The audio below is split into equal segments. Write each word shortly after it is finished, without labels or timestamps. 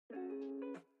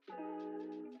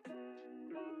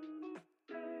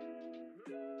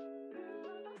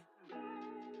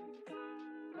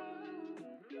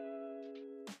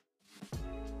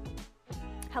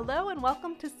Hello and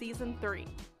welcome to Season 3.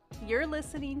 You're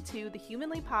listening to the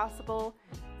Humanly Possible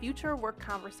Future Work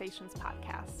Conversations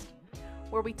podcast,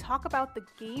 where we talk about the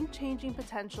game-changing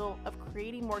potential of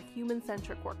creating more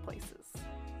human-centric workplaces.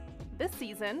 This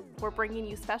season, we're bringing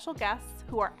you special guests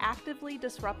who are actively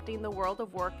disrupting the world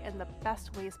of work in the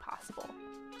best ways possible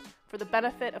for the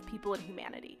benefit of people and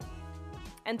humanity.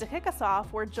 And to kick us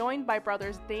off, we're joined by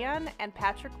brothers Dan and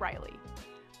Patrick Riley.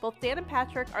 Both Dan and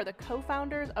Patrick are the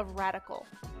co-founders of Radical,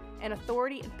 an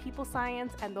authority in people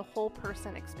science and the whole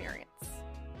person experience.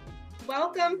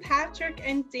 Welcome, Patrick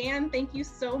and Dan. Thank you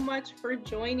so much for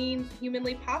joining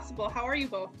Humanly Possible. How are you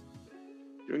both?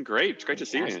 Doing great. It's great to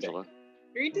see you, Angela.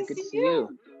 Great to see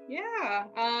you.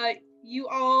 Yeah. You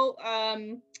all,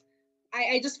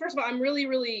 I just, first of all, I'm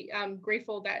really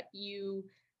grateful that you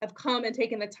have come and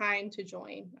taken the time to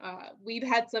join. We've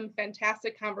had some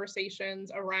fantastic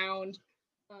conversations around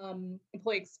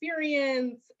employee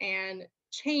experience and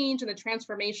change and the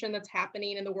transformation that's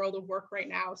happening in the world of work right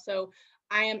now. So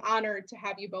I am honored to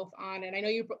have you both on, and I know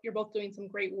you're both doing some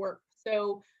great work.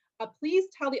 So please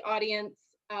tell the audience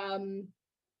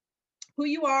who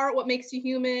you are, what makes you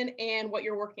human, and what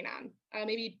you're working on.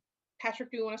 Maybe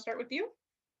Patrick, do you want to start with you?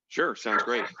 Sure, sounds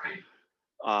great.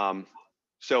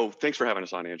 So thanks for having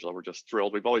us on, Angela. We're just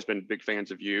thrilled. We've always been big fans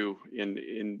of you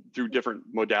in through different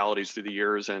modalities through the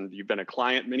years, and you've been a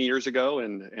client many years ago,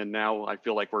 and now I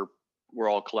feel like we're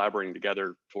all collaborating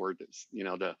together toward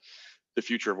the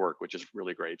future of work, which is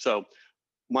really great. So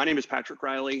my name is Patrick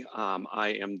Riley.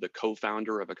 I am the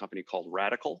co-founder of a company called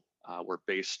Radical. We're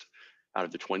based out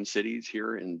of the Twin Cities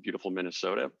here in beautiful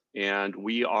Minnesota, and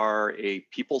we are a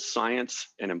people science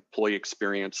and employee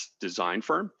experience design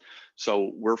firm.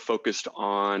 So we're focused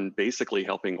on basically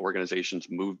helping organizations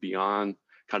move beyond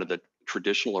kind of the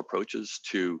traditional approaches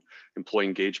to employee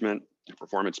engagement,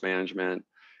 performance management,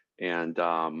 and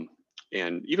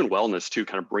even wellness too,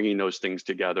 kind of bringing those things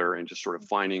together and just sort of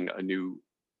finding a new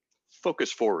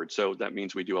focus forward. So that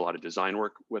means we do a lot of design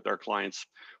work with our clients,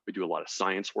 we do a lot of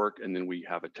science work, and then we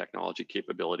have a technology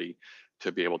capability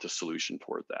to be able to solution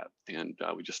toward that. And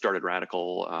we just started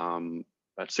Radical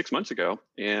about 6 months ago.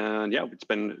 And yeah, it's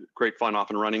been great fun,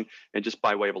 off and running. And just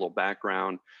by way of a little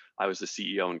background, I was the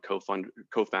CEO and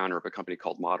co-founder of a company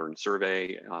called Modern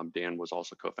Survey. Dan was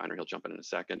also co-founder. He'll jump in a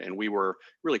second. And we were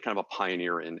really kind of a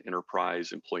pioneer in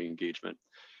enterprise employee engagement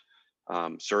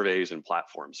surveys and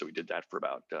platforms. So we did that for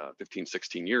about 15,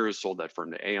 16 years, sold that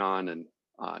firm to Aon, and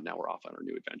now we're off on our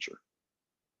new adventure.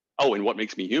 Oh, and what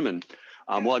makes me human?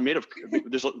 Well,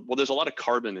 there's a lot of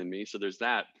carbon in me, so there's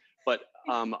that. But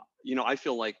I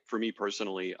feel like for me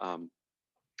personally, I'm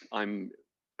kind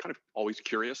of always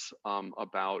curious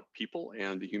about people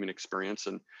and the human experience,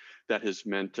 and that has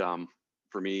meant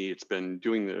for me, it's been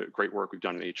doing the great work we've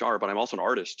done in HR. But I'm also an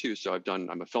artist too, so I'm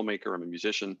a filmmaker, I'm a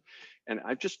musician, and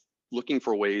I'm just looking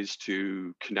for ways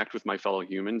to connect with my fellow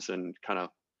humans and kind of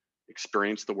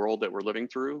experience the world that we're living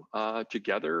through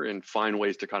together, and find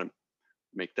ways to kind of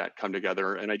make that come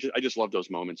together. And I just love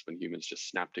those moments when humans just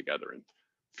snap together and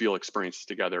feel experiences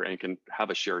together and can have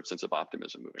a shared sense of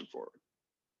optimism moving forward.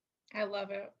 I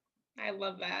love it. I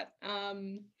love that.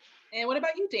 And what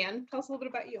about you, Dan? Tell us a little bit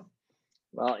about you.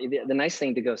 Well, the nice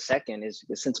thing to go second is,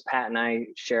 since Pat and I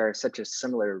share such a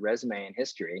similar resume and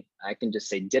history, I can just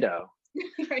say ditto.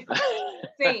 Right.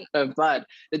 But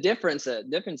the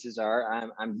differences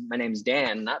are, my name's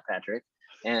Dan, not Patrick,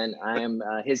 and I am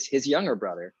his younger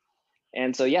brother.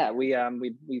 And so yeah, we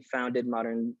founded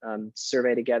Modern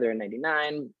Survey together in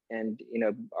 '99, and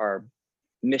our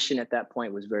mission at that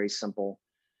point was very simple.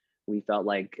 We felt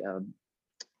like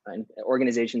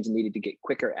organizations needed to get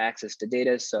quicker access to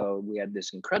data, so we had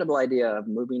this incredible idea of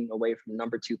moving away from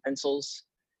number 2 pencils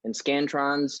and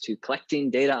Scantrons to collecting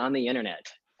data on the internet.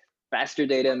 Faster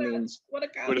data means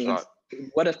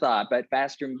what a thought, but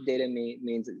faster data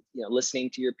means listening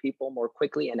to your people more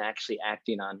quickly and actually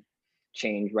acting on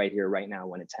change right here, right now,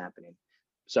 when it's happening.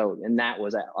 So, and that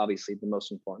was obviously the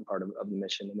most important part of the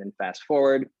mission. And then fast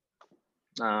forward,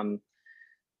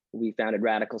 we founded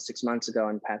Radical 6 months ago,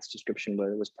 and Pat's description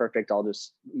was perfect. I'll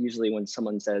just, usually when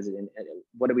someone says,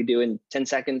 what do we do in 10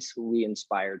 seconds? We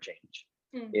inspire change.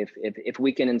 If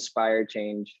we can inspire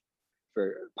change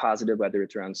for positive, whether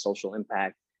it's around social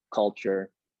impact,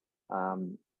 culture,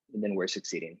 then we're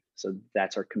succeeding. So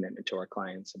that's our commitment to our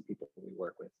clients and people we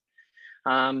work with.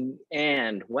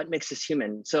 And what makes us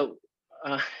human? So,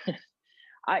 I'm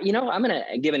going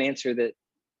to give an answer that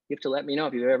you have to let me know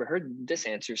if you've ever heard this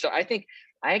answer. So I think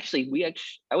I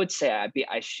would say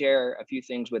I share a few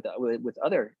things with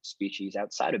other species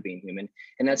outside of being human,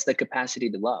 and that's the capacity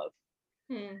to love.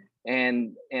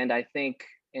 And I think,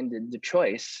 and the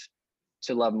choice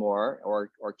to love more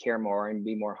or care more and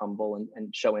be more humble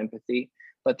and show empathy.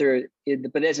 But it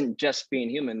isn't just being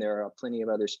human. There are plenty of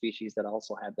other species that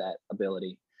also have that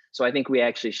ability. So I think we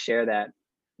actually share that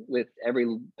with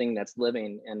everything that's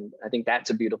living. And I think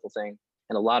that's a beautiful thing.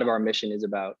 And a lot of our mission is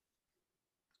about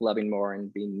loving more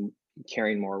and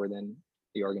caring more within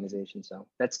the organization. So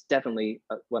that's definitely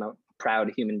a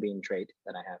proud human being trait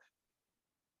that I have.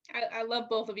 I love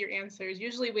both of your answers.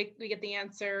 Usually we get the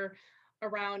answer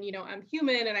around, I'm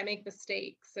human and I make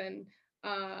mistakes. And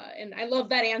I love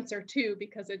that answer too,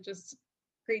 because it just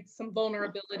creates some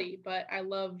vulnerability, but I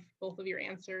love both of your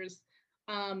answers.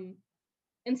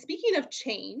 And speaking of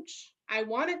change, I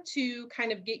wanted to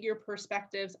kind of get your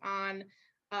perspectives on,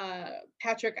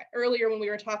 Patrick, earlier when we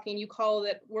were talking, you called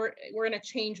it, we're in a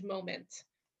change moment.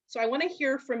 So I want to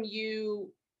hear from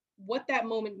you what that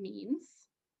moment means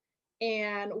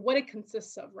and what it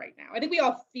consists of right now. I think we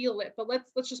all feel it, but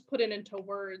let's just put it into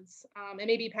words. And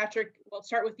maybe Patrick, we'll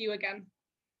start with you again.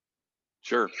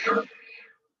 Sure.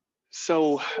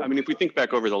 So, I mean, if we think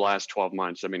back over the last 12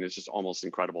 months, I mean, it's just almost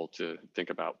incredible to think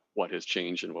about what has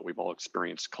changed and what we've all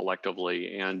experienced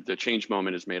collectively. And the change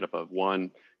moment is made up of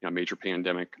one, major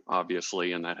pandemic,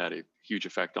 obviously, and that had a huge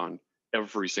effect on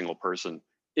every single person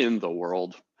in the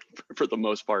world for the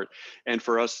most part. And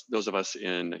for us, those of us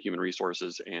in human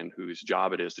resources and whose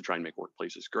job it is to try and make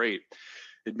workplaces great,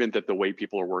 it meant that the way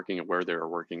people are working and where they're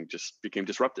working just became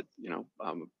disrupted.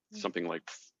 Something like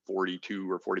 42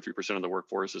 or 43% of the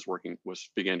workforce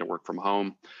began to work from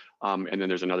home. And then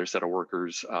there's another set of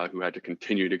workers who had to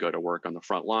continue to go to work on the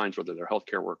front lines, whether they're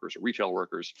healthcare workers or retail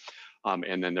workers.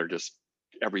 And then they're just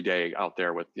every day out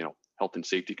there with, health and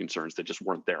safety concerns that just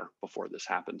weren't there before this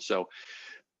happened. So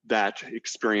that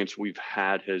experience we've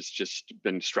had has just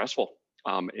been stressful.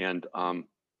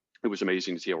 It was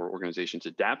amazing to see how our organizations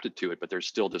adapted to it, but there's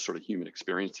still this sort of human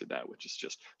experience to that, which is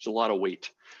just, there's a lot of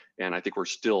weight. And I think we're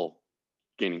still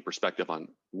gaining perspective on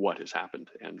what has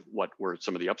happened and what were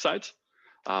some of the upsides,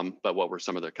 but what were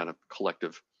some of the kind of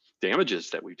collective damages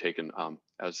that we've taken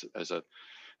as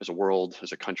a world,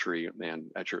 as a country, and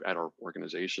at our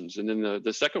organizations. And then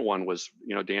the second one was,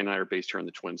 Dan and I are based here in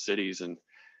the Twin Cities, and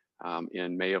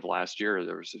in May of last year,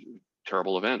 there was a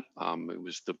terrible event. It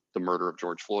was the murder of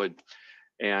George Floyd.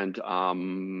 And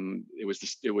it was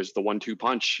the 1-2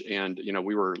 punch. And,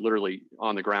 we were literally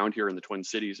on the ground here in the Twin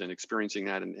Cities and experiencing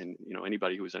that. And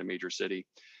anybody who was in a major city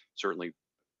certainly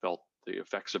felt the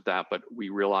effects of that. But we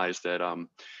realized that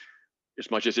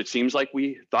as much as it seems like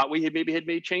we thought we had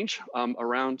made change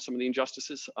around some of the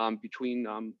injustices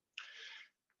between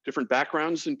different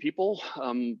backgrounds and people,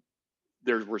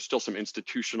 there were still some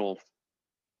institutional,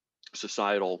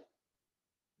 societal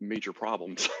major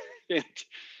problems.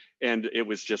 And it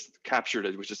was just captured.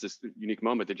 It was just this unique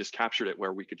moment that just captured it,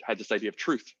 where we had this idea of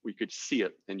truth. We could see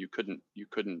it, and you couldn't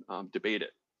debate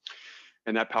it.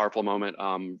 And that powerful moment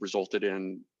resulted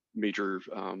in major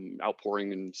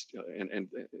outpouring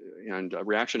and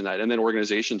reaction to that. And then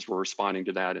organizations were responding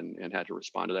to that and had to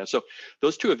respond to that. So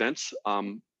those two events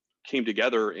came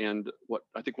together. And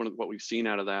what we've seen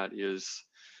out of that is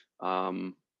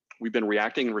we've been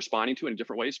reacting and responding to it in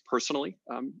different ways, personally,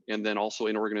 and then also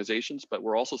in organizations. But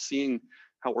we're also seeing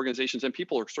how organizations and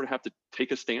people sort of have to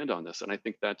take a stand on this. And I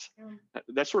think that's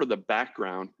sort of the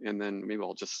background. And then maybe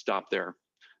I'll just stop there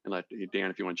and let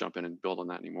Dan, if you want to jump in and build on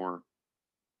that anymore.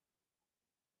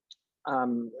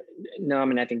 No, I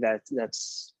mean, I think I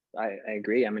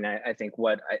agree. I mean, I think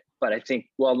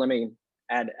well, let me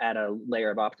add a layer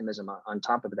of optimism on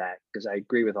top of that, because I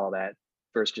agree with all that.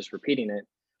 First, just repeating it,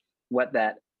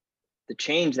 the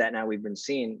change that now we've been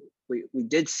seeing, we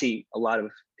did see a lot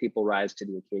of people rise to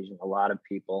the occasion. A lot of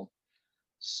people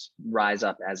rise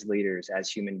up as leaders, as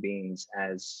human beings,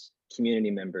 as community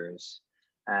members,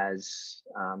 as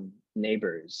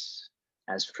neighbors,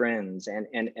 as friends,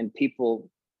 and people.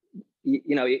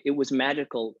 It was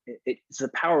magical. It's the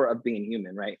power of being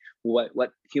human, right?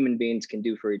 What human beings can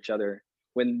do for each other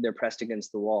when they're pressed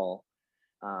against the wall.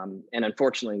 And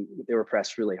unfortunately, they were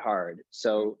pressed really hard.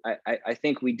 So I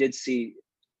think we did see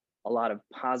a lot of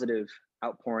positive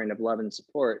outpouring of love and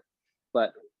support.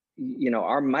 But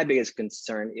my biggest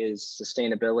concern is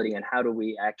sustainability, and how do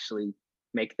we actually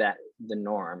make that the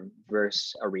norm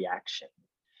versus a reaction?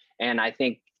 And I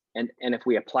think, and if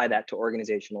we apply that to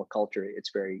organizational culture,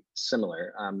 it's very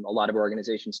similar. A lot of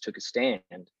organizations took a stand.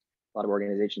 A lot of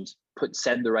organizations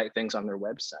said the right things on their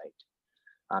website.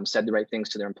 Said the right things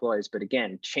to their employees. But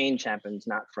again, change happens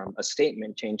not from a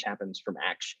statement, change happens from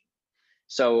action.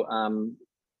 So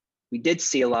we did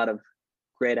see a lot of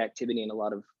great activity and a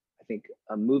lot of, I think,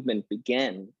 a movement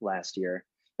began last year.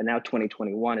 But now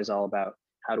 2021 is all about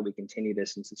how do we continue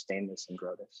this and sustain this and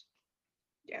grow this.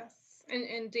 Yes.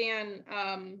 And Dan,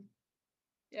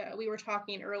 yeah, we were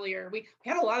talking earlier. We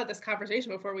had a lot of this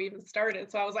conversation before we even started.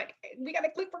 So I was like, we got to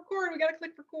click record. We got to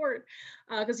click record,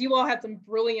 because you all had some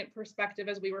brilliant perspective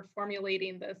as we were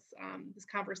formulating this this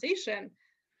conversation.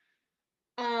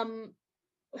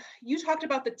 You talked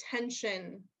about the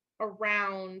tension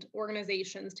around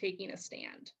organizations taking a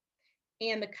stand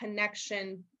and the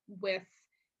connection with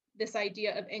this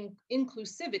idea of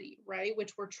inclusivity, right?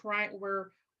 Which we're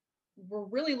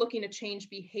really looking to change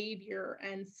behavior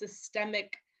and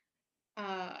systemic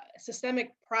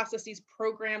processes,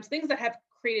 programs, things that have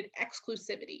created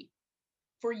exclusivity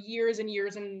for years and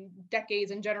years and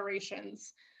decades and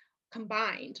generations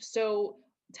combined. So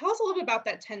tell us a little bit about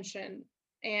that tension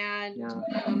and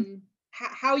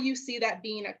how you see that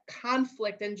being a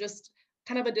conflict and just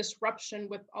kind of a disruption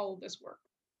with all of this work.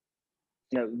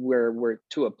 We're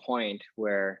to a point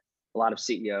where a lot of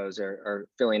CEOs are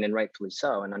feeling, and rightfully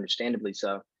so, and understandably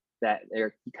so, that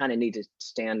you kind of need to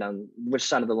stand on which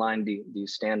side of the line do you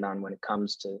stand on when it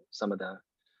comes to some of the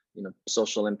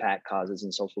social impact causes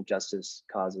and social justice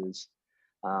causes,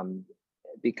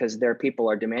 because their people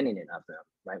are demanding it of them,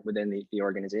 right, within the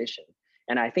organization.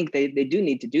 And I think they do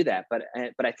need to do that, but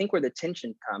I think where the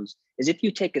tension comes is if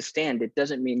you take a stand, it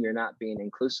doesn't mean you're not being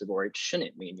inclusive, or it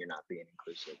shouldn't mean you're not being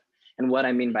inclusive. And what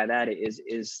I mean by that is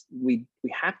we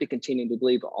have to continue to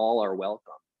believe all are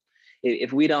welcome.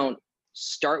 If we don't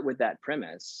start with that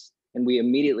premise and we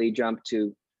immediately jump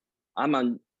to, I'm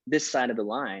on this side of the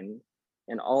line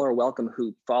and all are welcome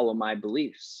who follow my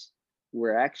beliefs,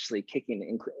 we're actually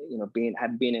kicking,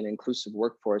 being an inclusive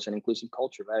workforce and inclusive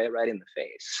culture right in the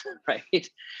face, right?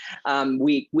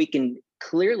 We can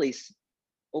clearly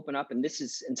open up and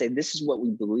say, this is what we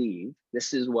believe,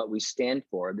 this is what we stand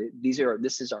for,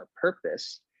 this is our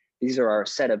purpose, these are our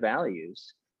set of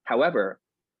values. However,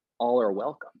 all are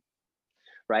welcome,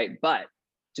 right? But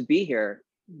to be here,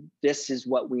 this is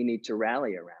what we need to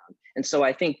rally around. And so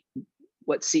I think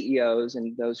what CEOs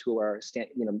and those who are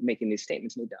making these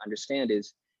statements need to understand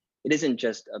is it isn't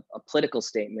just a political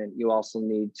statement. You also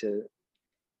need to,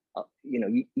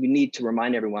 you need to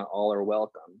remind everyone all are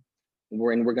welcome.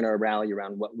 We're going to rally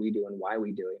around what we do and why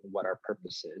we do it and what our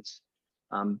purpose is.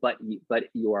 But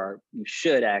you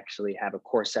should actually have a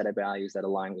core set of values that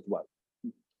align with what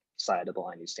side of the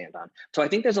line you stand on. So I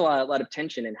think there's a lot of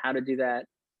tension in how to do that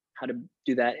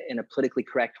in a politically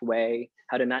correct way,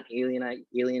 how to not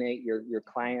alienate your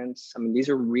clients. I mean, these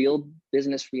are real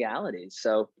business realities.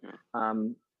 So,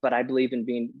 but I believe in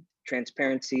being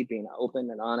transparency, being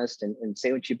open and honest, and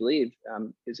say what you believe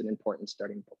is an important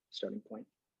starting point.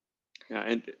 Yeah,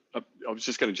 and I was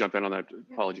just going to jump in on that.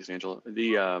 Apologies, Angela.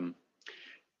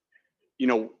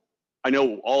 I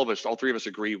know all three of us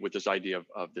agree with this idea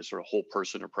of this sort of whole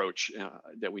person approach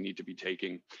that we need to be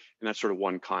taking. And that's sort of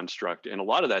one construct. And a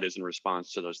lot of that is in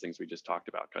response to those things we just talked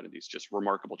about, kind of these just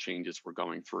remarkable changes we're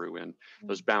going through. And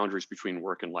those boundaries between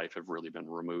work and life have really been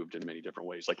removed in many different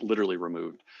ways, like literally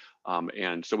removed.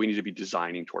 And so we need to be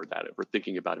designing toward that. If we're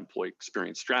thinking about employee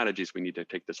experience strategies, we need to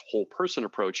take this whole person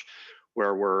approach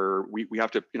where we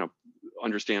have to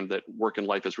understand that work and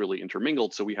life is really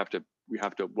intermingled. So we have to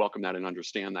welcome that and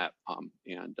understand that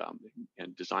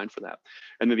and design for that.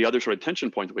 And then the other sort of tension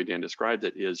point, the way Dan described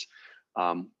it, is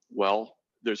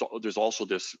there's also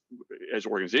this, as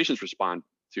organizations respond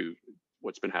to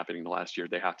what's been happening the last year,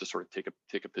 they have to sort of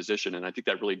take a position. And I think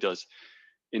that really does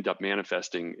end up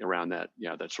manifesting around that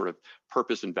sort of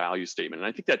purpose and value statement. And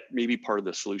I think that may be part of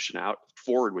the solution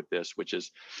forward with this, which is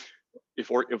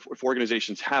if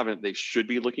organizations haven't, they should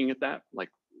be looking at that, like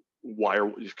why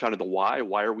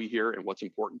are we here and what's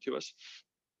important to us,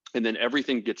 and then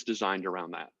everything gets designed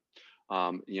around that.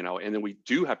 And then we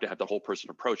do have to have the whole person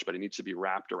approach, but it needs to be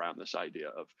wrapped around this idea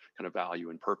of kind of value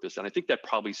and purpose. And I think that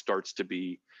probably starts to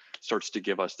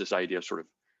give us this idea of sort of,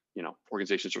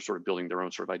 organizations are sort of building their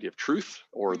own sort of idea of truth,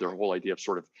 or their whole idea of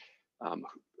sort of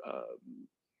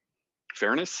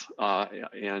fairness,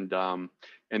 and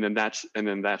then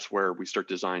that's where we start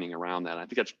designing around that. I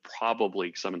think that's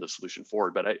probably some of the solution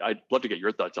forward. But I'd love to get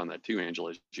your thoughts on that too,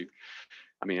 Angela.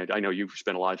 I know you've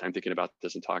spent a lot of time thinking about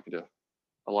this and talking to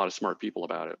a lot of smart people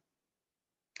about it.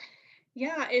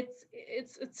 Yeah,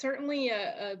 it's certainly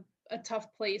a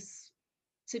tough place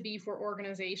to be for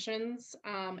organizations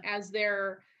as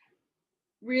they're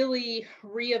really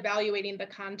reevaluating the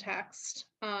context.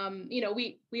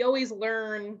 We always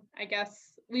learn, I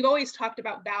guess, we've always talked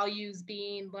about values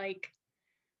being like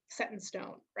set in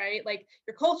stone, right? Like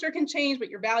your culture can change, but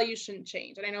your values shouldn't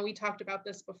change. And I know we talked about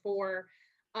this before.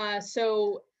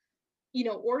 So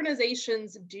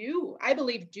organizations I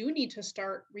believe do need to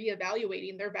start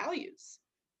reevaluating their values,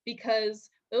 because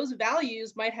those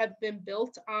values might have been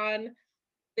built on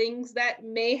things that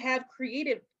may have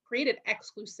created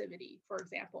exclusivity, for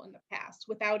example, in the past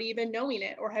without even knowing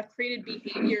it, or have created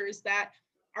behaviors that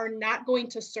are not going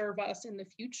to serve us in the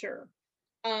future.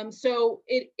 So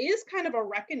it is kind of a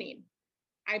reckoning,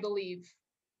 I believe,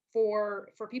 for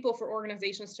people, for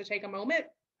organizations to take a moment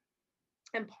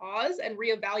and pause and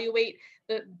reevaluate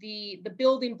the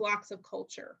building blocks of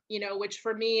culture, which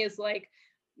for me is like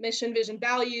mission, vision,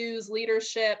 values,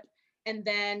 leadership, and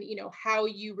then, how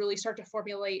you really start to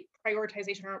formulate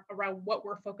prioritization around what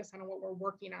we're focused on and what we're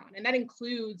working on. And that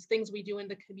includes things we do in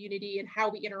the community and how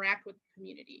we interact with the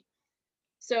community.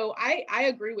 So I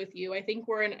agree with you. I think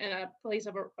we're in a place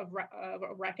of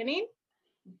a reckoning,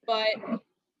 but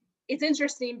it's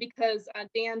interesting because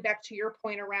Dan, back to your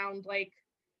point around like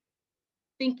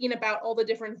thinking about all the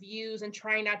different views and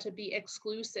trying not to be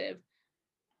exclusive,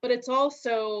 but it's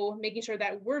also making sure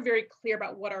that we're very clear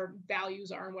about what our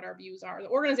values are and what our views are. The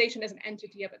organization is an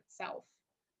entity of itself.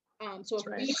 So if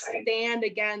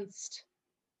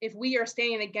we are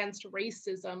standing against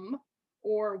racism,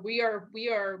 or we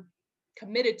are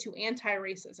committed to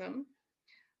anti-racism,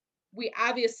 we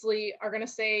obviously are going to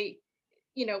say,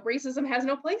 racism has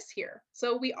no place here.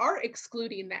 So we are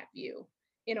excluding that view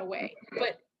in a way,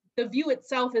 but the view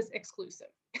itself is exclusive.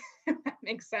 That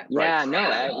makes sense. Yeah,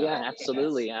 no, yeah,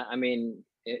 absolutely. And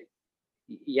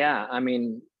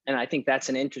I think that's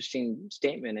an interesting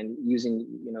statement, and using,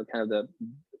 kind of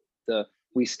the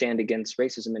we stand against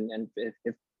racism. And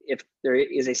if there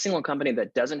is a single company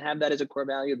that doesn't have that as a core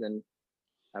value, then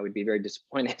I would be very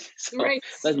disappointed. So right.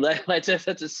 let's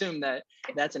assume that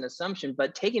that's an assumption.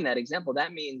 But taking that example,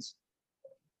 that means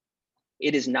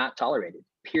it is not tolerated,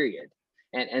 period.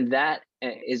 And that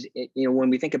is, when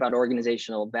we think about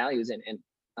organizational values,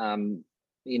 and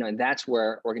that's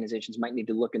where organizations might need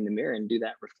to look in the mirror and do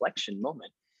that reflection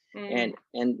moment.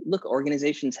 And look,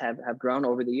 organizations have grown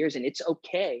over the years, and it's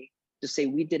okay to say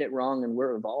we did it wrong and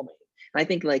we're evolving. And I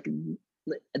think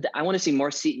I want to see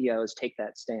more CEOs take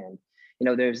that stand.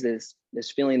 There's this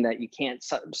feeling that you can't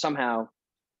somehow,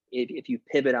 if you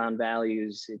pivot on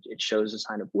values, it shows a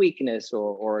sign of weakness,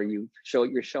 or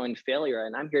you're showing failure.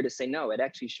 And I'm here to say, no, it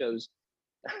actually shows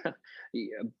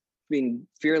being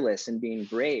fearless and being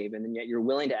brave. And then yet you're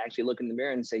willing to actually look in the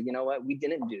mirror and say, you know what, we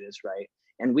didn't do this right.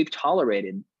 And we've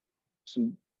tolerated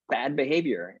some bad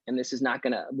behavior, and this is not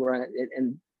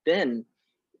and then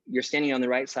you're standing on the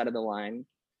right side of the line,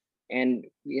 and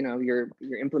you're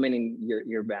implementing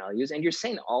your values, and you're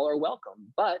saying all are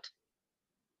welcome, but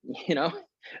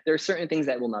there are certain things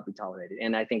that will not be tolerated.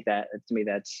 And I think that, to me,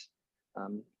 that's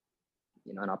an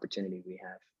opportunity we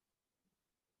have.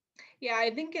 Yeah,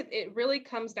 I think it really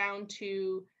comes down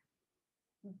to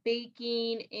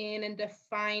baking in and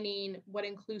defining what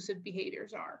inclusive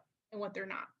behaviors are and what they're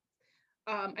not.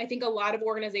 I think a lot of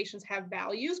organizations have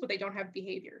values, but they don't have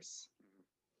behaviors.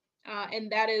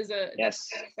 And that is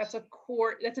that's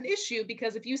an issue,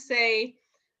 because if you say,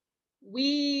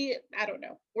 we're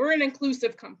an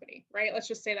inclusive company, right? Let's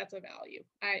just say that's a value,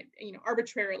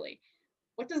 arbitrarily.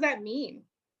 What does that mean?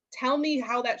 Tell me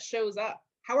how that shows up.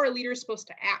 How are leaders supposed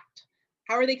to act?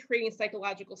 How are they creating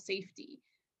psychological safety?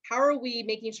 How are we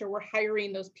making sure we're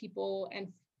hiring those people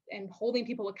and holding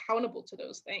people accountable to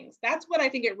those things? That's what I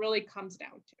think it really comes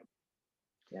down to.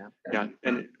 Yeah,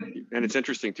 and it's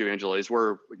interesting too, Angela, is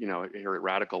we're, here at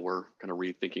Radical, we're kind of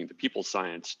rethinking the people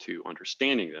science to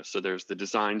understanding this. So there's the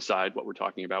design side, what we're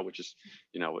talking about, which is,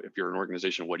 if you're an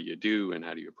organization, what do you do and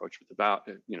how do you approach with how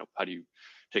do you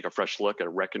take a fresh look at a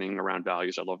reckoning around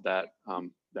values? I love that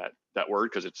that word,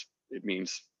 because it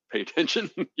means pay attention,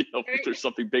 if there's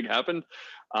something big happened.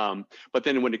 But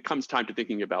then when it comes time to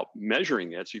thinking about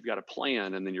measuring it, so you've got a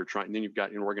plan, and then you've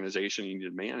got an organization, you need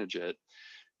to manage it.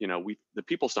 The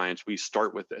people science, we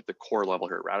start with at the core level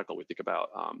here at Radical. We think about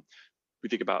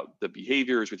the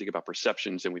behaviors, we think about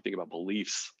perceptions, and we think about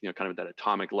beliefs, kind of at that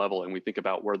atomic level. And we think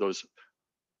about where those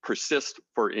persist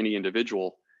for any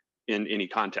individual in any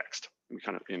context.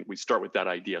 And we start with that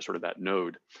idea, sort of that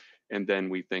node. And then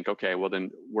we think, okay, well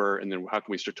then how can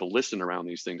we start to listen around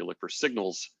these things to look for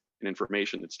signals and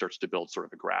information that starts to build sort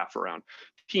of a graph around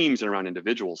teams and around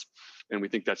individuals. And we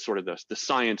think that's sort of the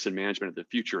science and management of the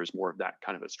future is more of that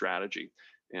kind of a strategy.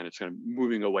 And it's kind of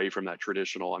moving away from that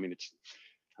traditional, Dan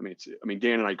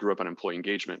and I grew up on employee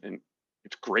engagement, and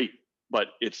it's great, but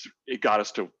it got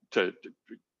us to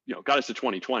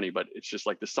 2020, but it's just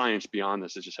like the science beyond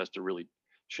this, it just has to really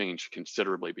change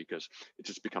considerably, because it's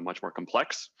just become much more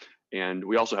complex. And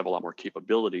we also have a lot more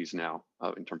capabilities now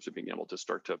in terms of being able to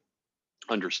start to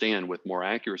understand with more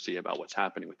accuracy about what's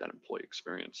happening with that employee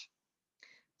experience.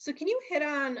 So can you hit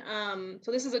on,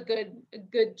 so this is a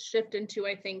good shift into,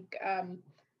 I think,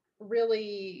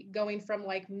 really going from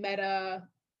like meta,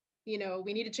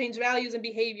 we need to change values and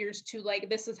behaviors to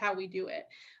like, this is how we do it,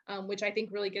 which I think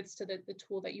really gets to the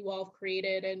tool that you all have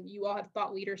created and you all have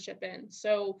thought leadership in.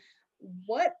 So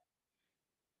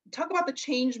talk about the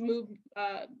change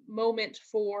moment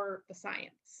for the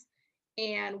science,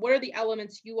 and what are the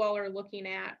elements you all are looking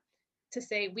at to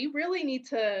say, we really need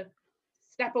to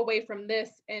step away from this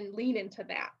and lean into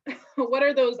that? What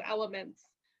are those elements?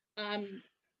 I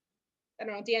don't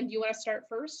know, Dan, do you want to start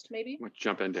first, maybe?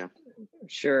 Jump in, Dan.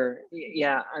 Sure.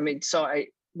 Yeah. I mean,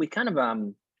 we kind of,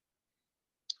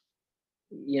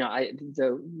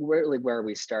 really where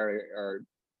we started are,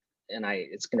 and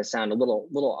it's going to sound a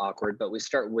little awkward, but we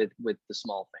start with the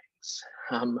small things,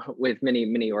 with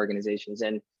many organizations.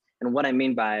 And what I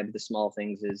mean by the small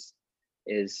things is,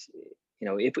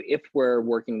 if we're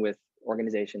working with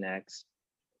organization X,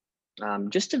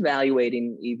 just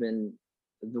evaluating even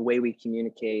the way we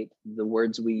communicate, the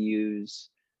words we use,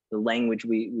 the language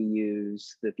we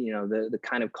use, the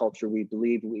kind of culture we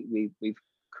believe we've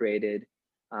created,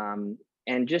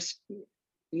 and just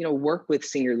work with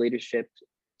senior leadership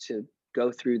to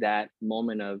go through that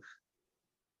moment of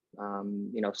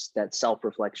that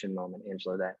self-reflection moment,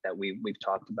 Angela, that we've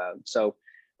talked about. So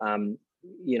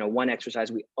one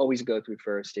exercise we always go through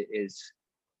first is,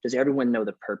 does everyone know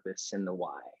the purpose and the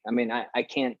why? I mean, I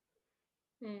can't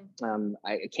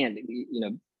I can't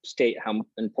state how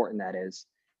important that is.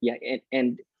 Yeah,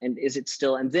 and is it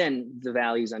still, and then the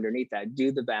values underneath that,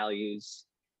 do the values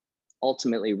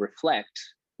ultimately reflect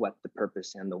what the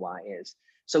purpose and the why is?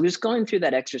 So just going through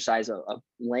that exercise of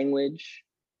language,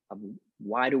 of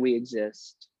why do we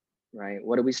exist, right?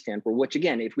 What do we stand for? Which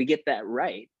again, if we get that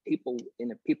right, people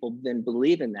then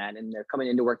believe in that, and they're coming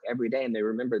into work every day and they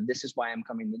remember, this is why I'm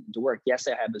coming to work. Yes,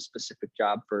 I have a specific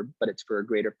job but it's for a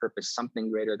greater purpose, something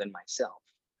greater than myself.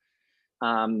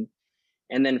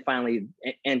 And then finally,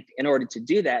 and in order to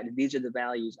do that, these are the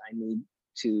values I need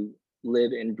to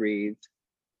live and breathe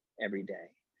every day.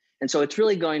 And so it's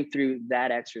really going through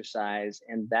that exercise,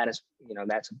 and that is,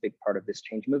 that's a big part of this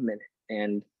change movement.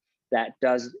 And that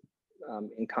does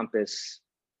encompass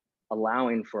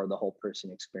allowing for the whole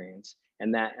person experience.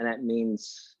 And that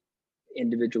means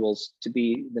individuals to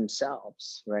be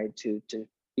themselves, right? To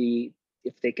be,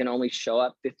 if they can only show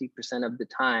up 50% of the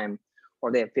time,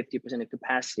 or they have 50% of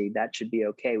capacity, that should be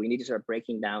okay. We need to start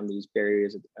breaking down these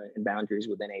barriers and boundaries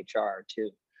within HR too,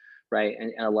 right?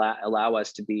 And allow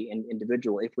us to be an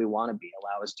individual if we want to be,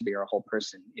 allow us to be our whole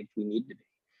person if we need to be.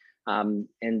 And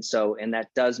that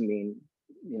does mean,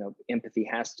 empathy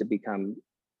has to become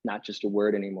not just a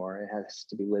word anymore. It has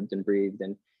to be lived and breathed,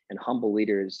 and humble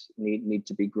leaders need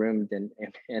to be groomed, and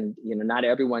not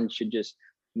everyone should just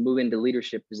move into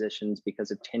leadership positions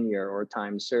because of tenure or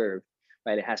time served,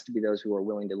 right? It has to be those who are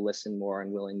willing to listen more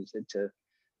and willing to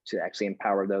actually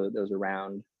empower those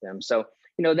around them. So,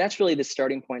 that's really the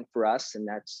starting point for us, and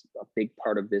that's a big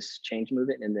part of this change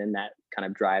movement. And then that kind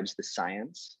of drives the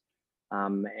science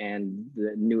and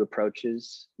the new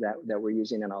approaches that we're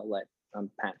using. And I'll let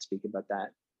Pat speak about that.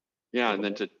 Yeah, and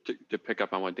then to pick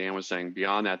up on what Dan was saying,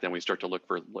 beyond that, then we start to look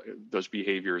for those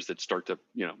behaviors that start to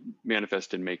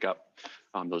manifest and make up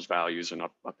those values and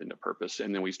up into purpose.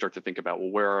 And then we start to think about,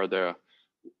 well, where are the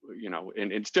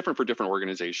and it's different for different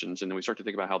organizations. And then we start to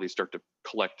think about how they start to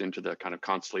collect into the kind of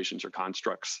constellations or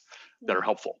constructs that are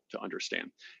helpful to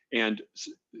understand. And,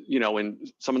 and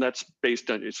some of that's based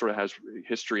on, it sort of has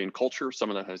history and culture. Some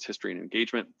of that has history and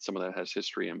engagement. Some of that has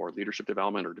history and more leadership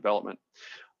development or development.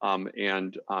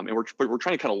 And we're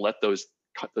trying to kind of let those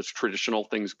traditional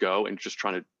things go and just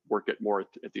trying to work it more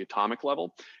at the atomic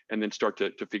level, and then start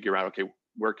to figure out, okay,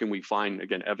 where can we find,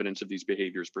 again, evidence of these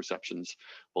behaviors, perceptions,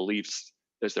 beliefs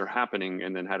as they're happening,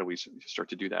 and then how do we start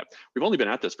to do that? We've only been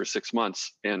at this for 6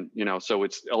 months, and so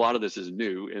it's a lot of this is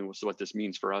new. And so what this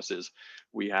means for us is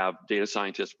we have data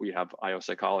scientists, we have IO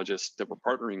psychologists that we're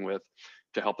partnering with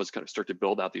to help us kind of start to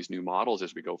build out these new models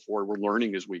as we go forward. We're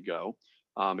learning as we go.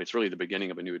 It's really the beginning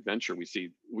of a new adventure.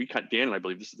 Dan and I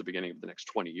believe this is the beginning of the next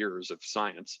 20 years of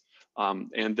science. And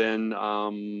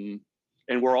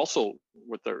we're also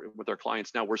with our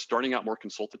clients now, we're starting out more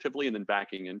consultatively and then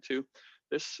backing into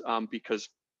this because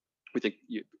we think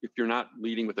if you're not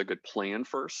leading with a good plan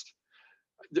first,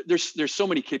 there's so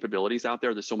many capabilities out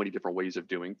there. There's so many different ways of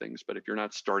doing things. But if you're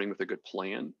not starting with a good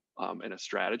plan and a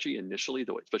strategy initially,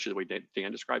 especially the way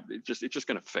Dan described, it's just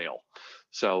going to fail.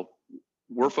 So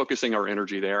we're focusing our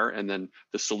energy there, and then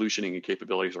the solutioning and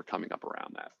capabilities are coming up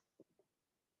around that.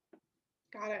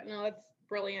 Got it. No, that's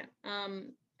brilliant.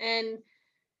 And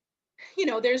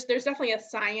there's definitely a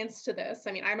science to this.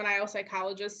 I mean, I'm an IO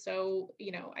psychologist, so,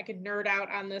 I could nerd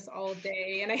out on this all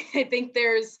day. And I think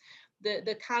there's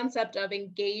the concept of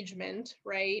engagement,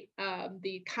 right?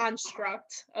 The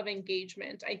construct of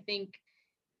engagement, I think,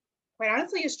 quite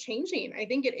honestly, is changing. I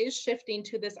think it is shifting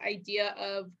to this idea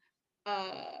of,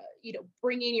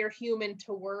 bringing your human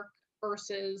to work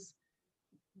versus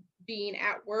being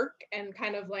at work and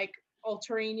kind of like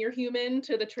altering your human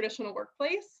to the traditional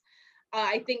workplace.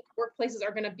 I think workplaces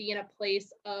are going to be in a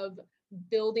place of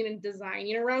building and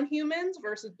designing around humans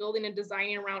versus building and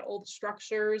designing around old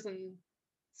structures and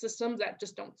systems that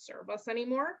just don't serve us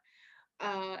anymore.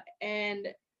 And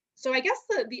so I guess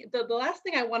the last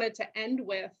thing I wanted to end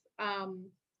with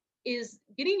is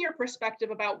getting your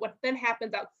perspective about what then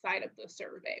happens outside of the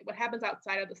survey, what happens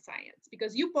outside of the science,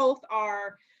 because you both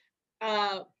are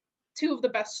two of the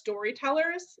best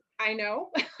storytellers I know.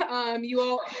 You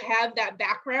all have that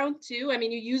background too. I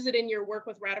mean, you use it in your work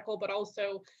with Radical, but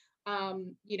also, I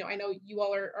know you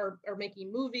all are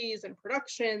making movies and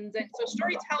productions, and so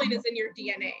storytelling is in your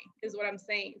DNA, is what I'm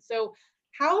saying. So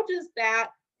how does that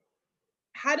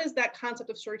concept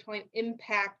of storytelling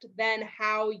impact then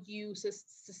how you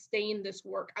sustain this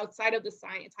work outside of the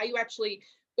science, how you actually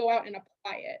go out and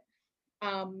apply it?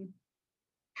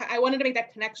 I wanted to make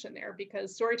that connection there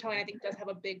because storytelling, I think, does have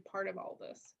a big part of all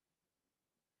this.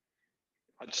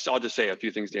 I'll just say a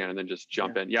few things, Dan, and then just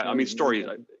jump in. Yeah, I mean, stories.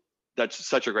 That's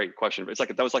such a great question. It's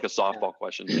like that was like a softball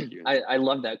question. Thank you. I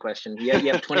love that question. Yeah,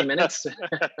 you have 20 minutes.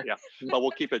 Yeah, but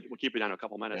we'll keep it down to a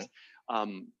couple minutes. Yeah.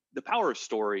 The power of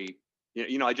story.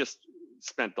 I just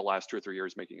spent the last 2 or 3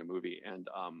 years making a movie, and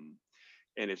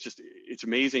it's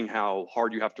amazing how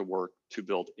hard you have to work to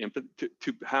build empathy,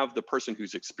 to have the person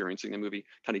who's experiencing the movie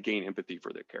kind of gain empathy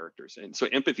for the characters. And so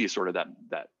empathy is sort of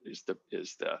that is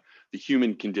the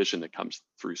human condition that comes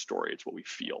through story. It's what we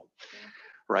feel. Yeah.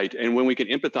 Right. And when we can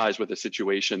empathize with a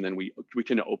situation, then we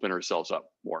can open ourselves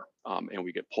up more, and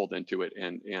we get pulled into it.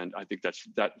 And I think that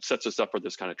sets us up for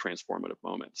this kind of transformative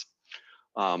moments.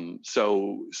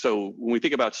 So when we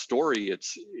think about story,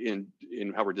 it's in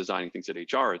how we're designing things at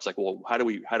HR. It's like, well, how do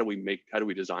we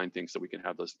design things so we can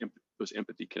have those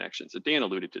empathy connections? And Dan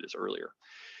alluded to this earlier,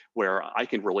 where I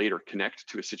can relate or connect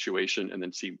to a situation and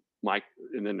then see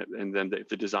and then if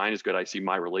the design is good, I see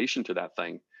my relation to that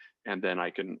thing. And then I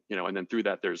can, and then through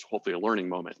that, there's hopefully a learning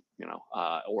moment,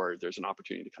 or there's an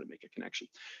opportunity to kind of make a connection.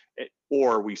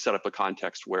 Or we set up a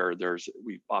context where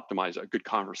we optimize a good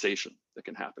conversation that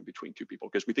can happen between two people,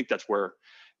 because we think that's where,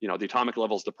 the atomic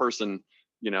level is the person,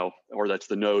 or that's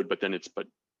the node, but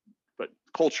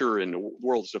culture and the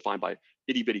world is defined by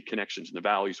itty bitty connections and the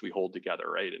values we hold together,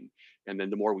 right? And then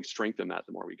the more we strengthen that,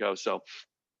 the more we go. So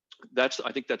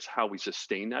I think that's how we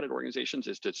sustain that at organizations,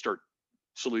 is to start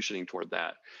solutioning toward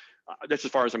that. That's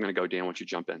as far as I'm going to go. Dan, why don't you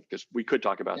jump in, because we could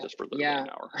talk about this for literally an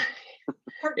hour.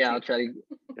 I'll try to.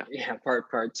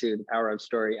 Part two, the power of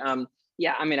story. I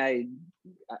mean, I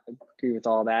agree with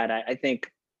all that. I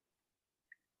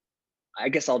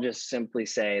guess I'll just simply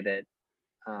say that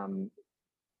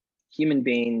human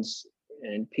beings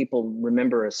and people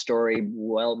remember a story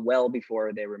well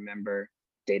before they remember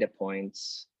data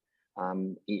points.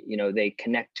 They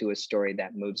connect to a story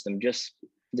that moves them, just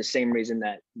the same reason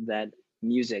that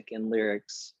music and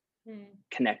lyrics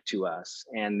connect to us,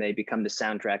 and they become the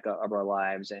soundtrack of our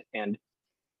lives. And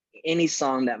any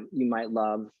song that you might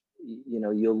love,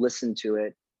 you'll listen to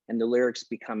it and the lyrics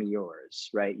become yours,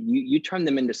 right? You turn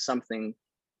them into something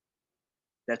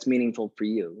that's meaningful for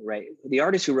you, right? The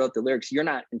artist who wrote the lyrics, you're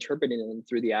not interpreting them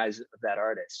through the eyes of that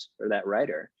artist or that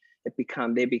writer.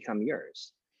 They become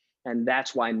yours. And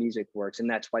that's why music works, and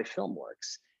that's why film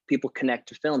works. People connect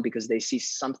to film because they see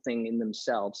something in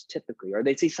themselves, typically, or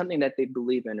they see something that they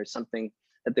believe in, or something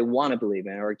that they want to believe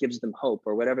in, or it gives them hope,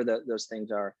 or whatever those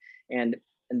things are. And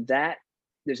that,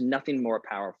 there's nothing more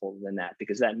powerful than that,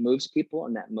 because that moves people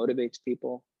and that motivates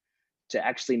people to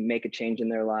actually make a change in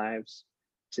their lives,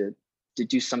 to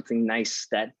do something nice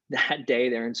that day.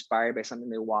 They're inspired by something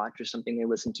they watch or something they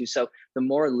listen to. So the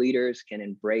more leaders can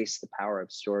embrace the power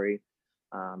of story,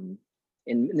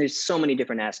 and there's so many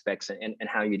different aspects and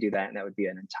how you do that, and that would be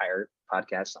an entire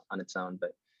podcast on its own.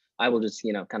 But I will just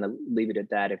kind of leave it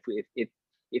at that. If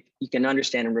you can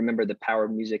understand and remember the power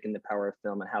of music and the power of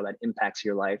film and how that impacts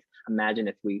your life, imagine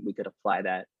if we could apply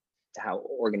that to how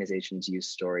organizations use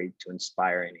story to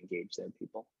inspire and engage their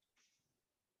people.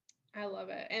 I love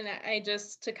it. And I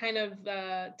just, to kind of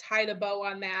tie the bow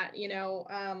on that,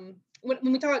 when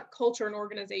we talk about culture and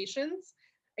organizations,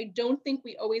 I don't think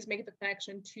we always make the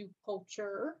connection to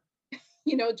culture,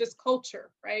 just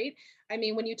culture, right? I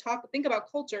mean, when you think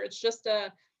about culture, it's just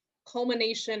a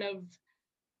culmination of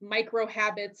micro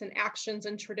habits and actions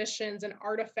and traditions and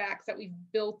artifacts that we've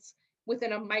built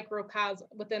within a microcosm,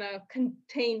 within a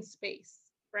contained space,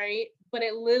 right? But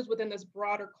it lives within this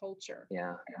broader culture.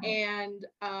 Yeah. And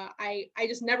I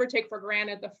just never take for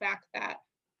granted the fact that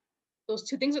those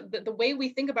two things, the way we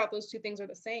think about those two things are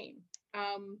the same.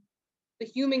 The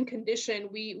human condition,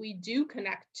 we do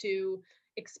connect to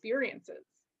experiences.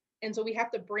 And so we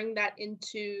have to bring that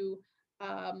into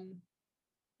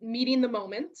meeting the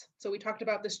moment. So we talked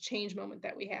about this change moment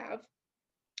that we have,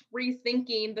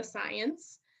 rethinking the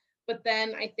science, but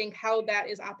then I think how that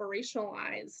is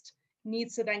operationalized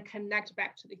needs to then connect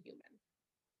back to the human.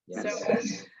 Yes.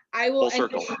 So I will Full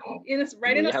circle. in a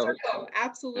circle.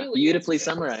 Absolutely. Beautifully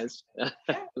summarized.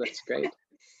 That's great.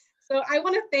 So I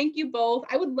want to thank you both.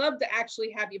 I would love to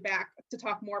actually have you back to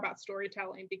talk more about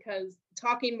storytelling, because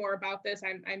talking more about this,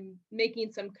 I'm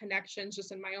making some connections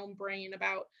just in my own brain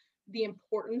about the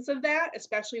importance of that,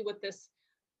 especially with this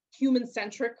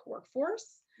human-centric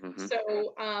workforce. Mm-hmm.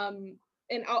 So,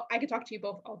 and I could talk to you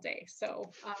both all day.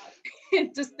 So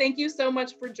just thank you so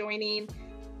much for joining,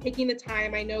 taking the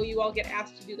time. I know you all get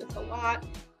asked to do this a lot,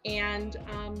 and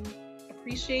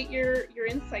appreciate your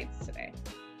insights today.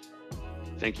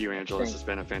 Thank you, Angela. This has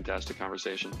been a fantastic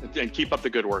conversation. And keep up the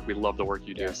good work. We love the work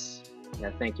you do. Yes. Yeah,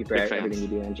 thank you for everything you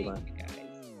do, Angela.